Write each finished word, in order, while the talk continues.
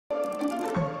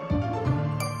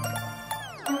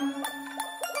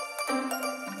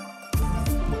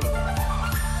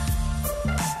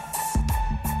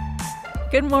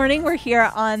Good morning. We're here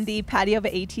on the patio of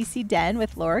ATC DEN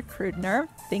with Laura Krudener.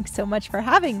 Thanks so much for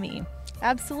having me.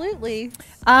 Absolutely.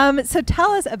 So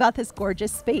tell us about this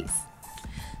gorgeous space.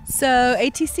 So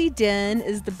ATC DEN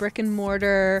is the brick and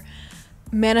mortar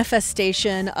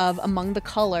manifestation of Among the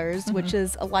Colors, which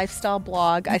is a lifestyle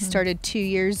blog I started 2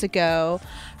 years ago.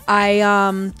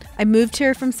 I moved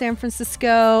here from San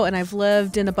Francisco, and I've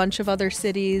lived in a bunch of other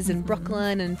cities in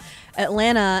Brooklyn and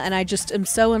Atlanta, and I just am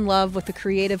so in love with the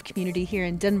creative community here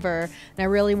in Denver, and I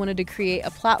really wanted to create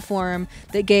a platform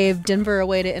that gave Denver a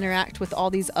way to interact with all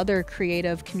these other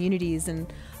creative communities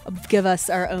and give us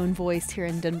our own voice here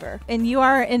in Denver. And you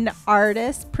are an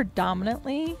artist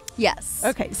predominantly? Yes.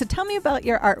 Okay, so tell me about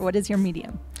your art. What is your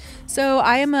medium? So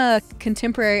I am a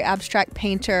contemporary abstract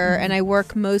painter, and I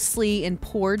work mostly in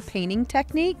poured painting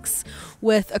techniques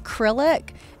with acrylic,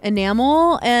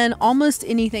 enamel, and almost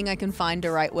anything I can find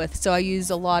to write with. So I use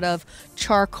a lot of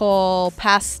charcoal,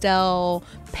 pastel,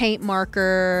 paint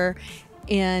marker,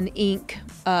 and ink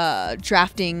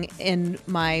drafting in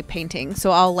my painting.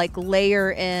 So I'll like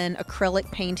layer in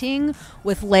acrylic painting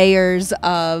with layers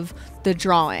of the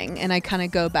drawing, and I kind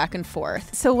of go back and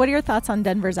forth. So what are your thoughts on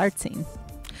Denver's art scene?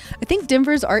 I think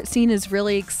Denver's art scene is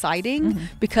really exciting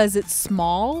because it's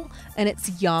small and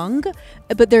it's young,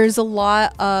 but there's a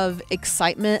lot of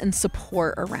excitement and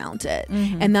support around it.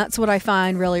 And that's what I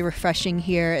find really refreshing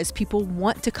here is people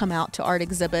want to come out to art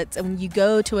exhibits. And when you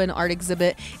go to an art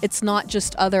exhibit, it's not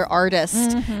just other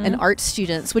artists and art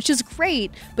students, which is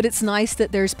great, but it's nice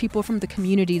that there's people from the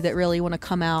community that really want to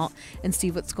come out and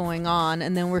see what's going on.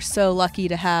 And then we're so lucky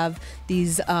to have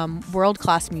these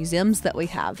world-class museums that we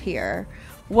have here.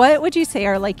 What would you say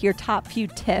are like your top few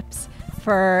tips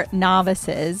for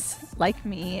novices like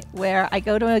me, where I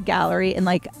go to a gallery and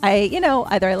like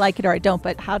either I like it or I don't,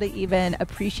 but how to even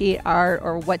appreciate art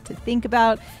or what to think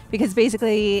about? Because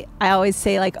basically I always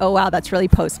say like, oh wow, that's really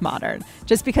postmodern,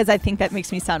 just because I think that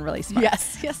makes me sound really smart.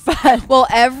 Yes. But well,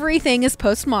 everything is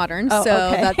postmodern, oh,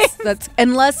 so okay. that's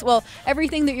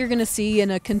everything that you're going to see in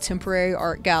a contemporary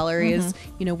art gallery is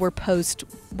we're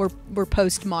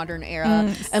postmodern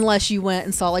era, unless you went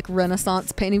and saw like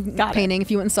Renaissance painting. If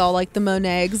you went and saw like the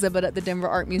Monet exhibit at the Denver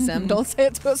Art Museum, don't say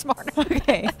it's postmodern.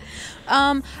 Okay.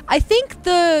 I think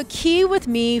the key with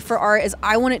me for art is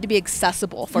I want it to be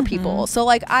accessible for people. So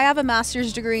like I have a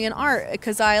master's degree in art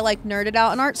because I like nerded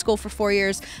out in art school for 4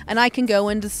 years, and I can go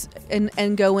into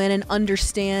and go in and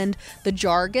understand the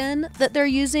jargon that they're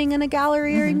using in a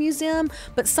gallery or a museum,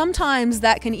 but sometimes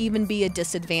that can even be a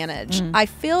disadvantage. I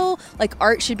feel like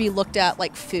art should be looked at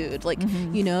like food, like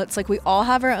it's like we all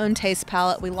have our own taste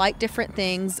palette, we like different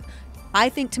things. I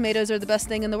think tomatoes are the best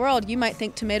thing in the world. You might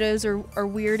think tomatoes are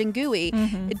weird and gooey.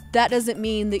 That doesn't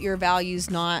mean that your value's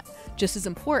not just as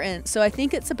important. So I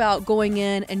think it's about going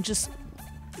in and just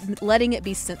letting it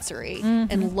be sensory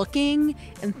and looking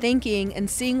and thinking and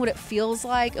seeing what it feels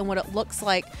like and what it looks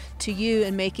like to you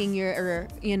and making your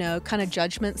kind of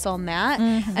judgments on that.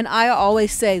 And I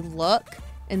always say look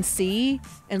and see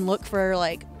and look for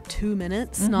like 2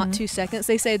 minutes, not 2 seconds.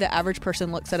 They say the average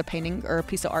person looks at a painting or a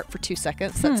piece of art for 2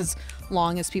 seconds. That's as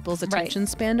long as people's attention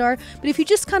span are. But if you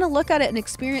just kind of look at it and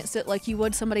experience it like you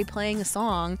would somebody playing a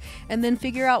song, and then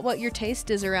figure out what your taste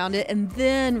is around it, and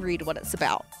then read what it's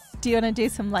about. Do you want to do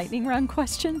some lightning round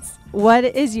questions? What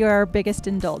is your biggest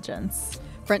indulgence?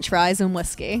 French fries and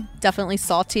whiskey. Definitely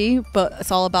salty, but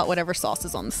it's all about whatever sauce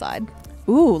is on the side.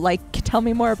 Ooh, like tell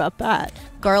me more about that.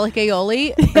 Garlic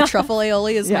aioli, the truffle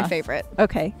aioli is my favorite.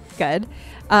 Okay, good.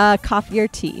 Coffee or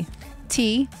tea?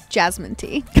 Tea, jasmine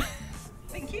tea.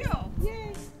 Thank you.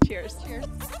 Yay. Cheers.